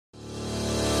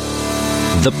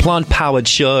The Plant-Powered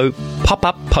Show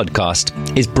pop-up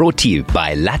podcast is brought to you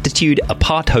by Latitude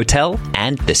Apart Hotel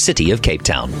and the City of Cape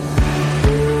Town.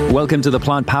 Welcome to the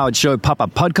Plant-Powered Show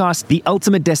pop-up podcast, the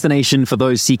ultimate destination for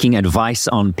those seeking advice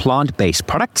on plant-based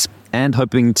products and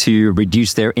hoping to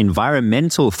reduce their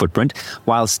environmental footprint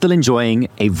while still enjoying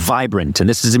a vibrant, and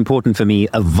this is important for me,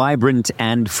 a vibrant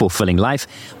and fulfilling life.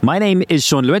 My name is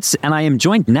Sean Lewitz, and I am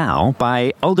joined now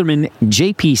by Alderman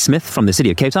J.P. Smith from the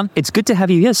City of Cape Town. It's good to have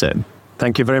you here, sir.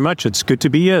 Thank you very much. It's good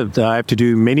to be here. I have to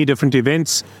do many different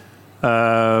events,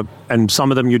 and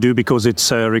some of them you do because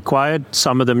it's required.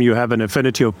 Some of them you have an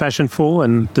affinity or passion for,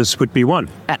 and this would be one.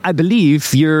 I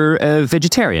believe you're a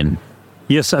vegetarian.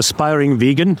 Yes, aspiring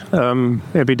vegan.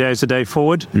 Every day is a day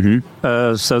forward.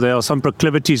 Mm-hmm. So there are some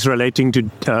proclivities relating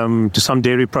to some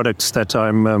dairy products that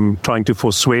I'm trying to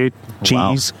forswear.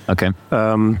 Cheese. Wow. Okay.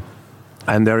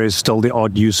 And there is still the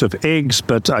odd use of eggs,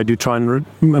 but I do try and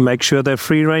make sure they're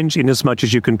free range in as much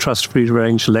as you can trust free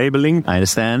range labeling. I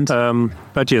understand.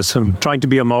 But yes, I'm trying to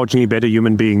be a marginally better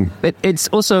human being. But it's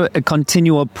also a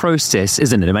continual process,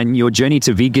 isn't it? I mean, your journey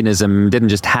to veganism didn't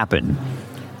just happen.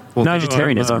 Or no,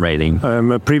 vegetarianism, really.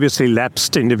 I'm a previously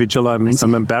lapsed individual.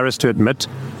 I'm embarrassed to admit.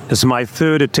 This is my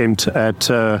third attempt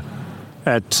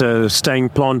at staying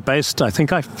plant-based. I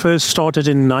think I first started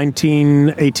in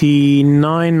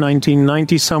 1989,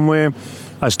 1990 somewhere.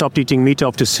 I stopped eating meat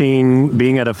after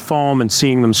being at a farm and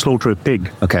seeing them slaughter a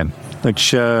pig. Okay.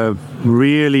 Which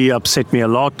really upset me a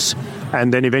lot,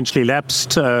 and then eventually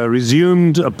lapsed,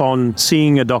 resumed upon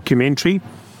seeing a documentary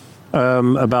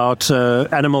about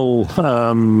animal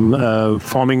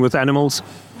farming with animals.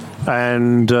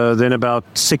 And then about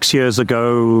 6 years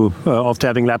ago, after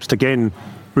having lapsed again,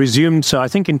 resumed. So I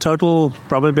think in total,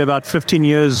 probably about 15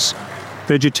 years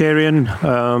vegetarian,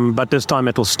 but this time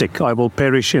it'll stick. I will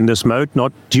perish in this mode,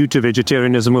 not due to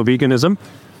vegetarianism or veganism,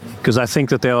 because I think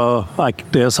that there are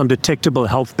some detectable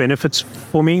health benefits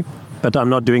for me, but I'm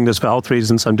not doing this for health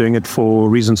reasons. I'm doing it for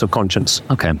reasons of conscience.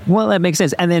 Okay. Well, that makes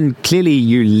sense. And then clearly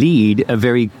you lead a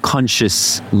very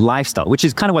conscious lifestyle, which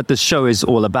is kind of what this show is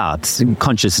all about,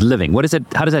 conscious living. How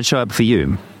does that show up for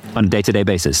you on a day-to-day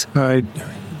basis?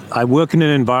 I work in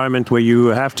an environment where you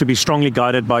have to be strongly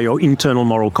guided by your internal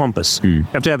moral compass. You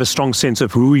have to have a strong sense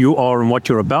of who you are and what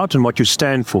you're about and what you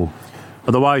stand for.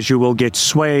 Otherwise, you will get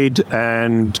swayed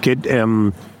and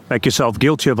make yourself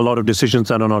guilty of a lot of decisions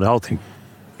that are not healthy.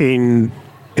 In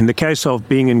the case of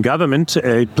being in government,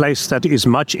 a place that is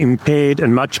much impaired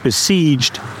and much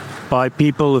besieged by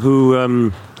people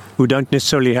who don't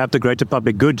necessarily have the greater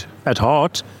public good at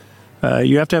heart,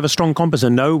 you have to have a strong compass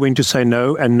and know when to say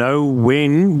no, and know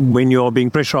when you're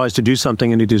being pressurized to do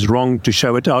something and it is wrong, to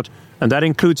show it out. And that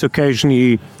includes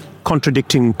occasionally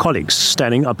contradicting colleagues,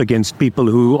 standing up against people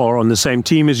who are on the same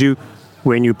team as you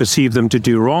when you perceive them to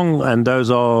do wrong, and those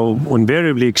are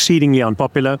invariably exceedingly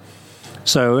unpopular.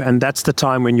 So, and that's the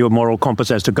time when your moral compass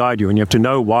has to guide you, and you have to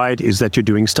know why it is that you're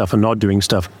doing stuff and not doing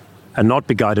stuff, and not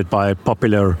be guided by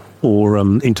popular or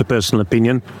interpersonal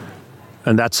opinion.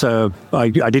 And that's I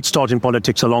did start in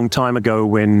politics a long time ago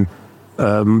when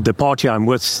the party I'm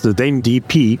with, the then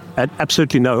DP, had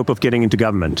absolutely no hope of getting into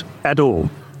government at all.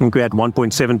 I think we had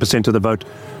 1.7% of the vote.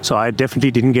 So I definitely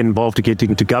didn't get involved to get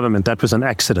into government. That was an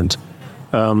accident.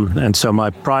 And so my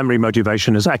primary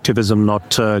motivation is activism, not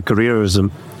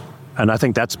careerism. And I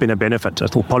think that's been a benefit. I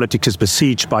thought politics is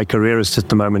besieged by careerists at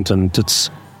the moment, and it's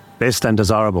less than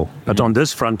desirable. But on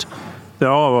this front, there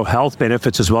are health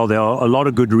benefits as well. There are a lot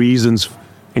of good reasons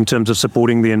in terms of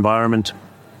supporting the environment,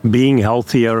 being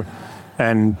healthier,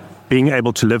 and being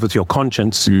able to live with your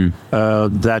conscience.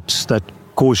 That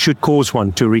should cause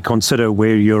one to reconsider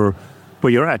where you're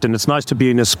at. And it's nice to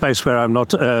be in a space where I'm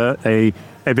not a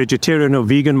vegetarian or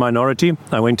vegan minority.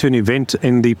 I went to an event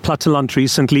in the Platteland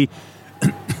recently.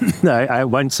 I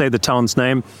won't say the town's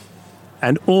name.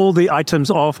 And all the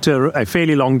items after a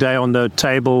fairly long day on the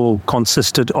table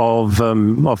consisted of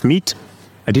meat.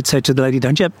 I did say to the lady,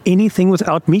 "Don't you have anything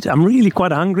without meat? I'm really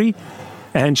quite hungry."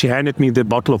 And she handed me the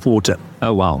bottle of water.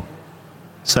 Oh, wow.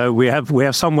 So we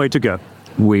have some way to go.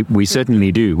 We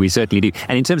certainly do. We certainly do.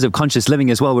 And in terms of conscious living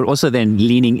as well, we're also then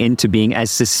leaning into being as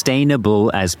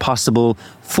sustainable as possible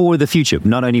for the future,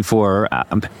 not only for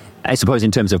I suppose in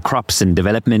terms of crops and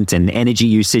development and energy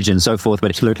usage and so forth,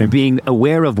 but being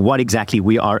aware of what exactly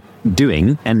we are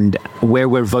doing and where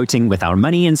we're voting with our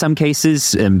money in some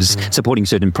cases, supporting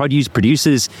certain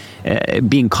producers,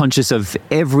 being conscious of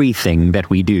everything that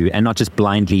we do and not just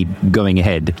blindly going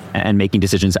ahead and making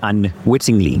decisions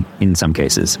unwittingly in some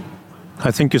cases. I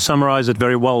think you summarize it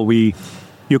very well.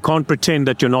 You can't pretend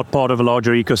that you're not part of a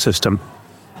larger ecosystem.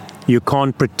 You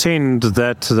can't pretend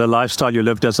that the lifestyle you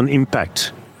live doesn't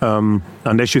impact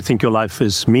unless you think your life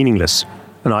is meaningless.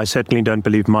 And I certainly don't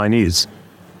believe mine is.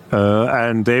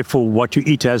 And therefore, what you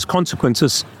eat has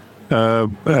consequences.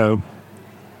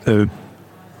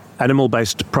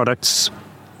 Animal-based products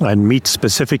and meat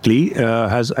specifically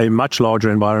has a much larger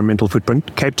environmental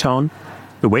footprint. Cape Town,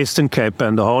 the Western Cape,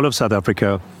 and the whole of South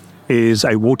Africa is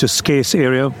a water-scarce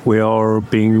area. We are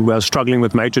struggling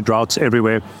with major droughts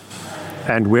everywhere.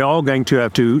 And we are going to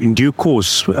have to, in due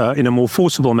course, in a more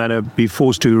forcible manner, be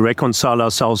forced to reconcile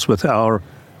ourselves with how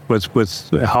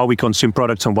we consume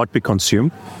products and what we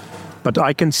consume. But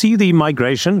I can see the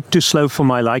migration, too slow for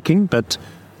my liking, but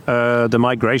the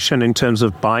migration in terms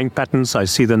of buying patterns. I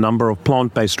see the number of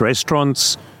plant-based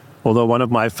restaurants, although one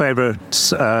of my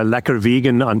favorites, Lekker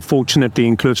Vegan, unfortunately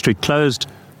in Kloof Street closed,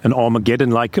 an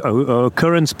Armageddon-like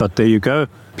occurrence, but there you go.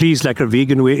 Please, Lekker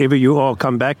Vegan, wherever you are,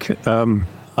 come back.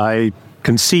 I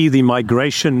can see the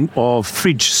migration of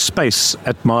fridge space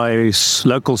at my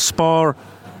local Spar,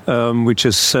 which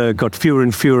has got fewer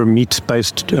and fewer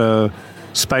meat-based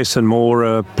space and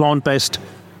more plant-based.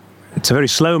 It's a very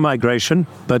slow migration,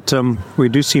 but we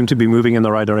do seem to be moving in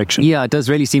the right direction. Yeah, it does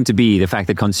really seem to be the fact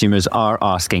that consumers are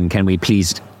asking, can we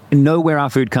please know where our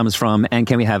food comes from, and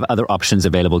can we have other options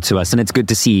available to us? And it's good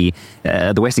to see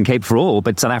the Western Cape for all,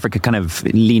 but South Africa kind of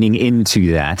leaning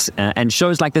into that. And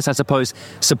shows like this, I suppose,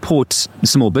 support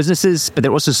small businesses, but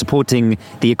they're also supporting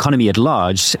the economy at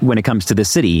large when it comes to the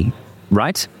city,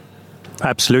 right?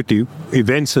 Absolutely.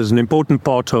 Events is an important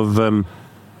part of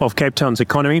Cape Town's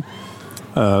economy.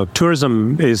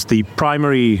 Tourism is the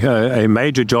primary, a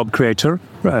major job creator.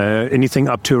 Anything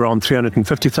up to around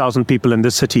 350,000 people in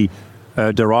this city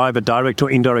derive a direct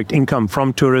or indirect income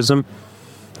from tourism.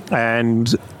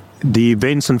 And the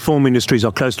events and film industries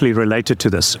are closely related to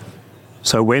this.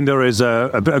 So when there is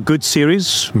a good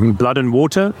series, Blood and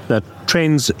Water, that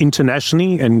trends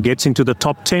internationally and gets into the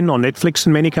top 10 on Netflix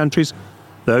in many countries,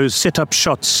 those set-up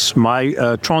shots might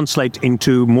translate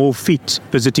into more feet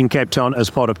visiting Cape Town as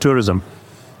part of tourism.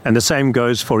 And the same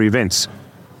goes for events.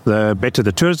 The better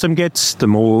the tourism gets, the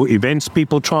more events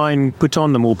people try and put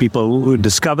on, the more people who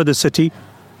discover the city,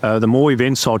 the more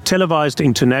events are televised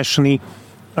internationally,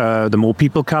 the more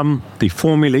people come. The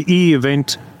Formula E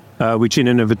event, which in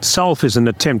and of itself is an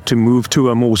attempt to move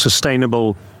to a more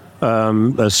sustainable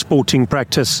sporting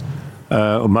practice,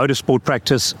 or motorsport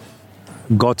practice,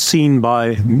 got seen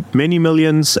by many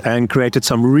millions and created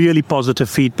some really positive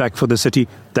feedback for the city.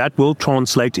 That will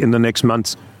translate in the next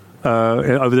months,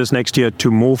 over this next year,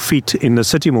 to more feet in the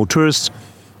city, more tourists,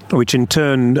 which in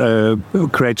turn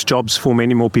creates jobs for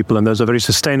many more people, and those are very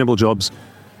sustainable jobs.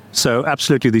 So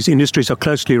absolutely, these industries are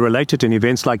closely related, and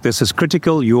events like this is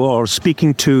critical. You are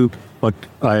speaking to what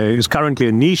is currently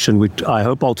a niche, and which I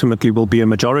hope ultimately will be a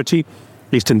majority,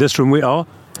 at least in this room we are.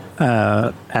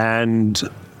 And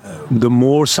the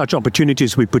more such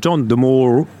opportunities we put on, the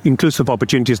more inclusive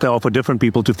opportunities there are for different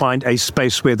people to find a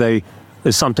space where there's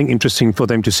something interesting for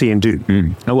them to see and do.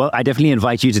 Well, I definitely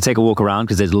invite you to take a walk around,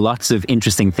 because there's lots of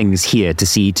interesting things here to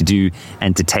see, to do,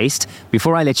 and to taste.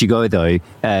 Before I let you go, though,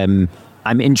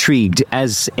 I'm intrigued,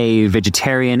 as a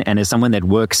vegetarian and as someone that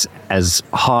works as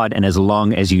hard and as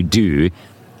long as you do,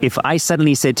 if I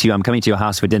suddenly said to you, I'm coming to your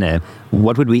house for dinner,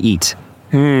 what would we eat?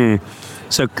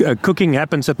 So cooking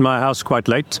happens at my house quite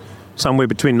late, somewhere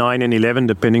between 9 and 11,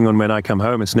 depending on when I come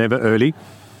home. It's never early.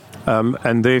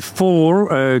 And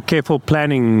therefore, careful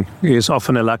planning is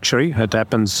often a luxury. It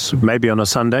happens maybe on a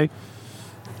Sunday.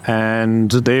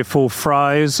 And therefore,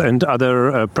 fries and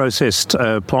other processed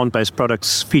plant-based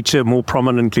products feature more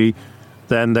prominently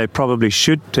than they probably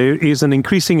should. There is an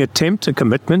increasing attempt, a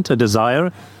commitment, a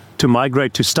desire to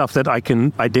migrate to stuff that I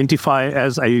can identify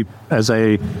as a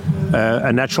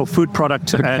natural food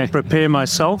product and prepare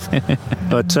myself.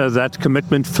 But that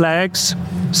commitment flags.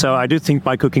 So I do think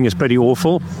my cooking is pretty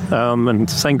awful. And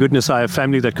thank goodness I have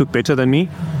family that cook better than me.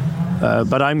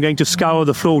 But I'm going to scour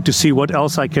the floor to see what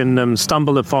else I can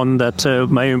stumble upon that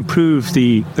may improve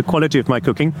the quality of my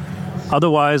cooking.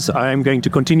 Otherwise, I am going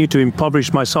to continue to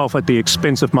impoverish myself at the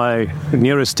expense of my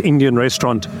nearest Indian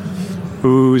restaurant,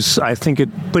 who's, I think,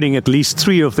 putting at least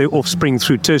 3 of their offspring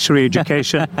through tertiary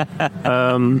education,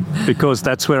 because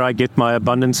that's where I get my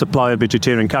abundant supply of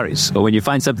vegetarian curries. Well, when you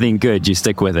find something good, you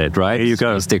stick with it, right? There you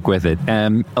go. You stick with it.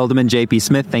 Alderman J.P.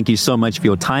 Smith, thank you so much for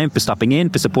your time, for stopping in,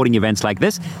 for supporting events like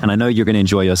this, and I know you're going to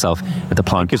enjoy yourself at the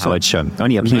Plant Powered Show.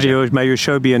 Only a pleasure. May your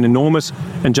show be an enormous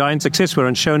and giant success. We're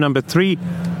on show number 3.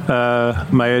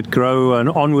 May it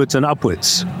grow onwards and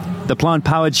upwards. The Plant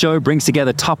Powered Show brings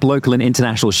together top local and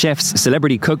international chefs,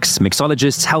 celebrity cooks,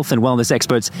 mixologists, health and wellness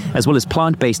experts, as well as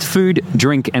plant-based food,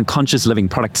 drink, and conscious living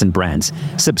products and brands.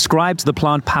 Subscribe to the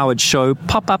Plant Powered Show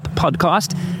pop-up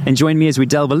podcast and join me as we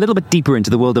delve a little bit deeper into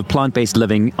the world of plant-based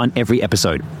living on every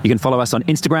episode. You can follow us on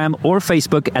Instagram or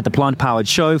Facebook at The Plant Powered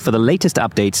Show for the latest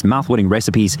updates, mouth-watering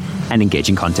recipes, and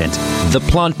engaging content. The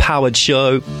Plant Powered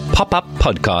Show pop-up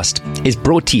podcast is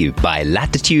brought to you by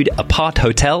Latitude Apart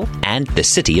Hotel and the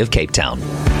City of Cape Town.